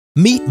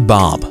Meet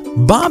Bob.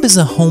 Bob is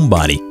a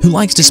homebody who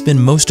likes to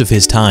spend most of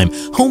his time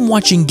home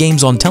watching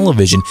games on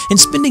television and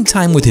spending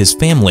time with his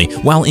family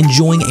while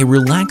enjoying a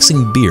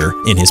relaxing beer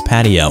in his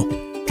patio.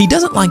 He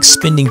doesn't like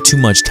spending too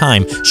much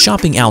time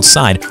shopping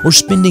outside or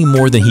spending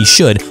more than he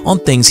should on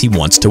things he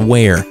wants to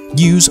wear,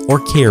 use,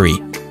 or carry.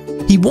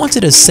 He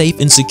wanted a safe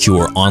and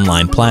secure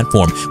online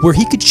platform where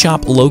he could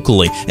shop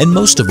locally and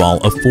most of all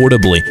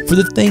affordably for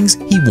the things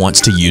he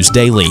wants to use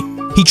daily.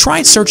 He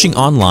tried searching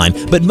online,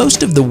 but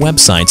most of the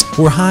websites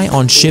were high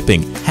on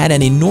shipping, had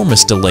an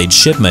enormous delayed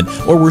shipment,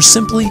 or were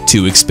simply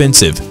too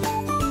expensive.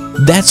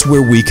 That's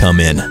where we come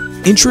in.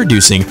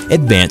 Introducing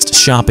Advanced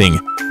Shopping.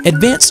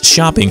 Advanced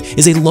Shopping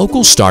is a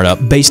local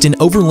startup based in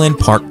Overland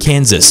Park,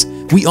 Kansas.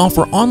 We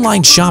offer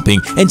online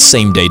shopping and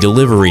same-day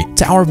delivery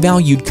to our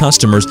valued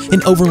customers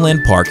in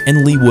Overland Park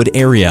and Leawood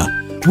area.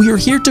 We are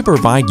here to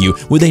provide you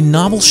with a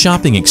novel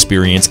shopping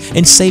experience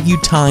and save you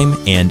time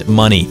and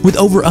money. With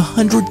over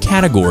 100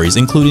 categories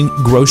including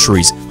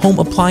groceries, home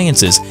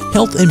appliances,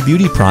 health and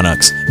beauty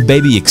products,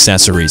 baby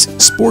accessories,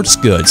 sports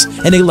goods,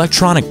 and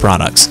electronic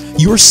products,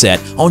 you're set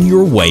on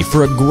your way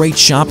for a great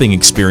shopping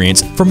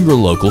experience from your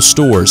local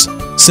stores.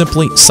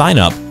 Simply sign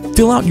up,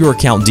 fill out your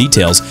account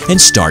details, and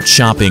start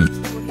shopping.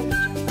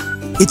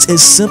 It's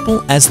as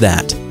simple as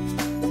that.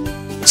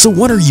 So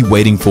what are you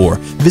waiting for?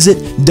 Visit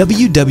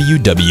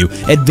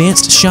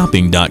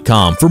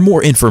www.advancedshopping.com for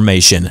more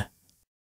information.